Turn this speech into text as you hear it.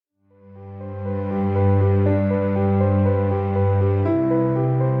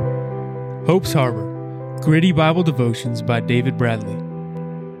Hope's Harbor, Gritty Bible Devotions by David Bradley.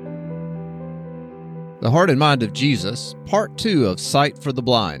 The Heart and Mind of Jesus, Part 2 of Sight for the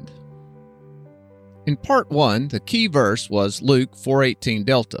Blind. In Part 1, the key verse was Luke 4:18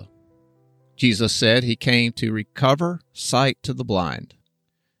 Delta. Jesus said he came to recover sight to the blind.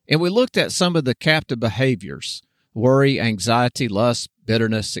 And we looked at some of the captive behaviors, worry, anxiety, lust,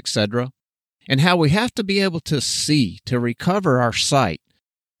 bitterness, etc., and how we have to be able to see, to recover our sight,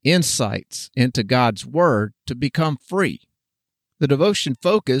 insights into God's Word to become free. The devotion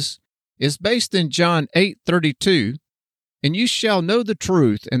focus is based in John 8:32, and you shall know the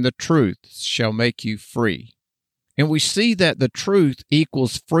truth, and the truth shall make you free. And we see that the truth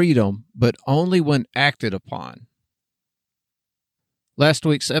equals freedom, but only when acted upon. Last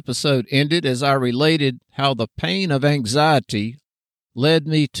week's episode ended as I related how the pain of anxiety led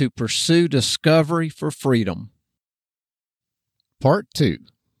me to pursue discovery for freedom. Part 2.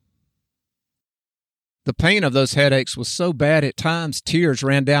 The pain of those headaches was so bad at times tears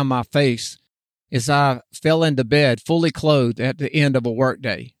ran down my face as I fell into bed fully clothed at the end of a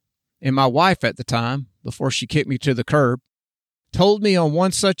workday. And my wife at the time, before she kicked me to the curb, told me on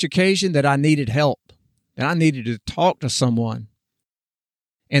one such occasion that I needed help, that I needed to talk to someone.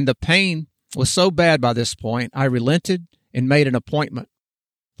 And the pain was so bad by this point, I relented and made an appointment.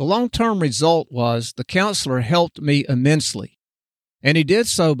 The long-term result was the counselor helped me immensely, and he did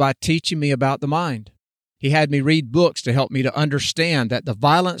so by teaching me about the mind. He had me read books to help me to understand that the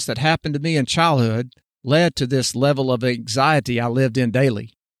violence that happened to me in childhood led to this level of anxiety I lived in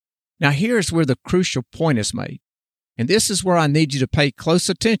daily. Now here's where the crucial point is made, and this is where I need you to pay close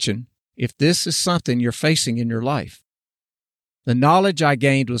attention if this is something you're facing in your life. The knowledge I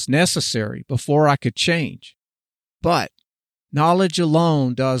gained was necessary before I could change, but knowledge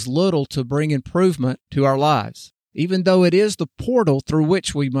alone does little to bring improvement to our lives, even though it is the portal through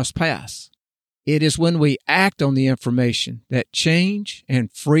which we must pass. It is when we act on the information that change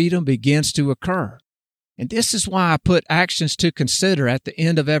and freedom begins to occur. And this is why I put actions to consider at the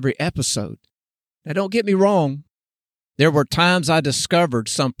end of every episode. Now, don't get me wrong. There were times I discovered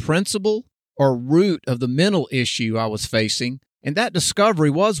some principle or root of the mental issue I was facing, and that discovery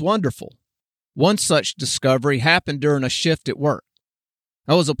was wonderful. One such discovery happened during a shift at work.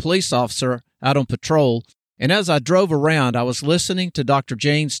 I was a police officer out on patrol, and as I drove around, I was listening to Dr.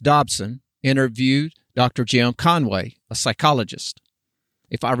 James Dobson interviewed Dr. Jim Conway, a psychologist.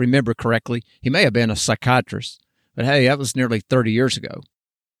 If I remember correctly, he may have been a psychiatrist, but hey, that was nearly 30 years ago.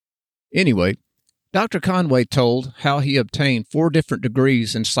 Anyway, Dr. Conway told how he obtained 4 different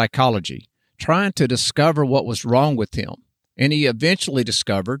degrees in psychology, trying to discover what was wrong with him, and he eventually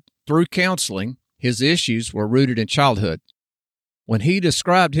discovered, through counseling, his issues were rooted in childhood. When he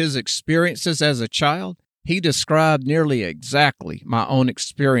described his experiences as a child, he described nearly exactly my own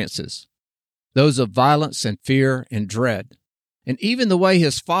experiences, those of violence and fear and dread. And even the way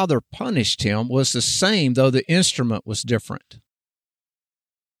his father punished him was the same, though the instrument was different.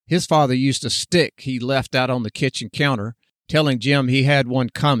 His father used a stick he left out on the kitchen counter, telling Jim he had one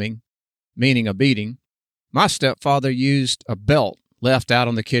coming, meaning a beating. My stepfather used a belt left out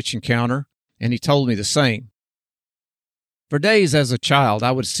on the kitchen counter, and he told me the same. For days as a child,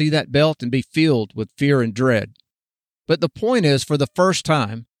 I would see that belt and be filled with fear and dread. But the point is, for the first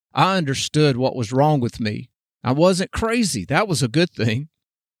time, I understood what was wrong with me. I wasn't crazy. That was a good thing.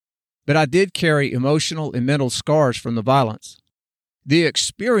 But I did carry emotional and mental scars from the violence. The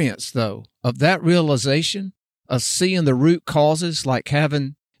experience, though, of that realization, of seeing the root causes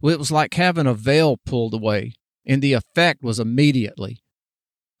it was like having a veil pulled away, and the effect was immediately.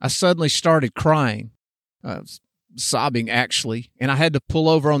 I suddenly started crying, sobbing actually, and I had to pull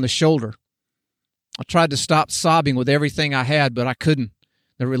over on the shoulder. I tried to stop sobbing with everything I had, but I couldn't.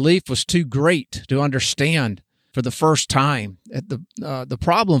 The relief was too great to understand for the first time. The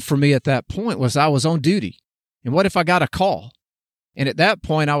problem for me at that point was I was on duty. And what if I got a call? And at that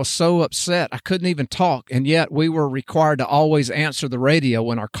point, I was so upset I couldn't even talk, and yet we were required to always answer the radio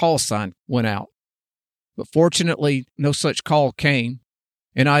when our call sign went out. But fortunately, no such call came,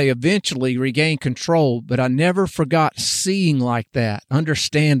 and I eventually regained control, but I never forgot seeing like that,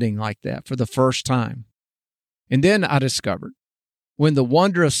 understanding like that for the first time. And then I discovered, when the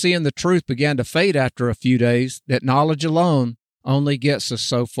wonder of seeing the truth began to fade after a few days, that knowledge alone only gets us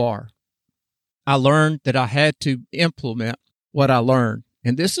so far. I learned that I had to implement what I learned,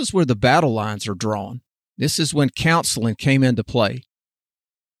 and this is where the battle lines are drawn. This is when counseling came into play.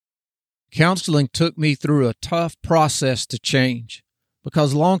 Counseling took me through a tough process to change,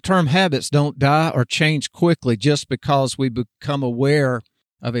 because long-term habits don't die or change quickly just because we become aware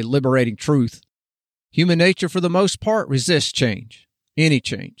of a liberating truth. Human nature, for the most part, resists change, any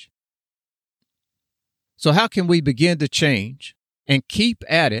change. So how can we begin to change and keep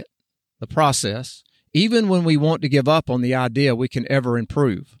at it, the process, even when we want to give up on the idea we can ever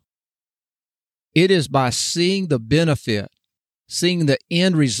improve? It is by seeing the benefit, seeing the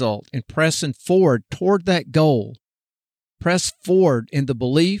end result, and pressing forward toward that goal. Press forward in the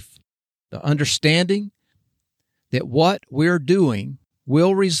belief, the understanding that what we're doing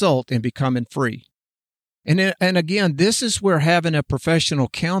will result in becoming free. And again, this is where having a professional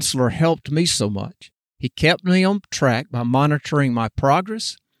counselor helped me so much. He kept me on track by monitoring my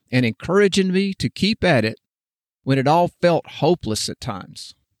progress and encouraging me to keep at it when it all felt hopeless at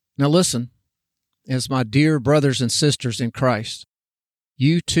times. Now listen, as my dear brothers and sisters in Christ,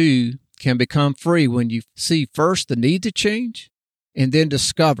 you too can become free when you see first the need to change and then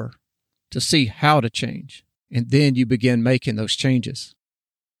discover to see how to change. And then you begin making those changes.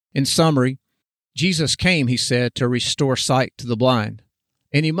 In summary, Jesus came, he said, to restore sight to the blind.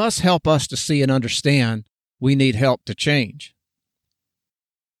 And he must help us to see and understand we need help to change.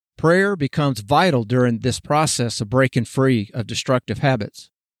 Prayer becomes vital during this process of breaking free of destructive habits.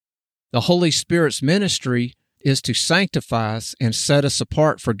 The Holy Spirit's ministry is to sanctify us and set us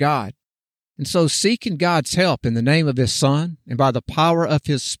apart for God. And so seeking God's help in the name of His Son and by the power of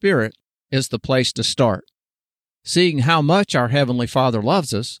His Spirit is the place to start. Seeing how much our Heavenly Father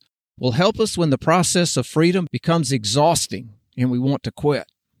loves us will help us when the process of freedom becomes exhausting and we want to quit.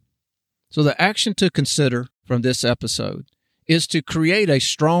 So the action to consider from this episode is to create a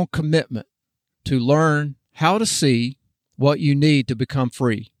strong commitment to learn how to see what you need to become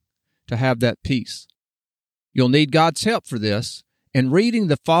free, to have that peace. You'll need God's help for this, and reading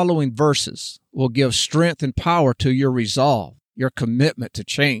the following verses will give strength and power to your resolve, your commitment to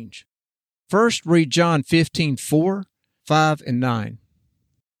change. First, read John 15:4, 5, and 9.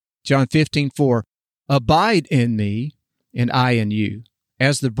 John 15:4, "Abide in me, and I in you.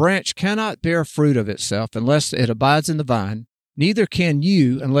 As the branch cannot bear fruit of itself unless it abides in the vine, neither can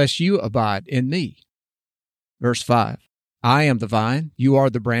you unless you abide in me." Verse 5, "I am the vine, you are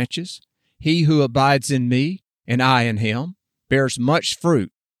the branches. He who abides in me, and I in him, bears much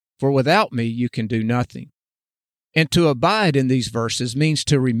fruit, for without me you can do nothing." And to abide in these verses means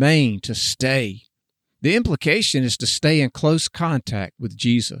to remain, to stay. The implication is to stay in close contact with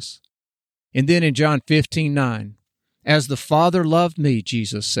Jesus. And then in John 15:9, "As the Father loved me,"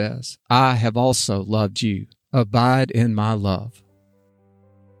 Jesus says, "I have also loved you. Abide in my love."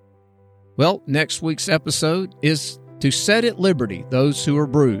 Well, next week's episode is to set at liberty those who are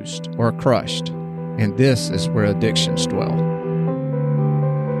bruised or crushed. And this is where addictions dwell.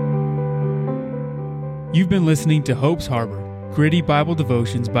 You've been listening to Hope's Harbor, Gritty Bible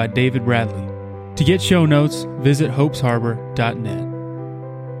Devotions by David Bradley. To get show notes, visit hopesharbor.net.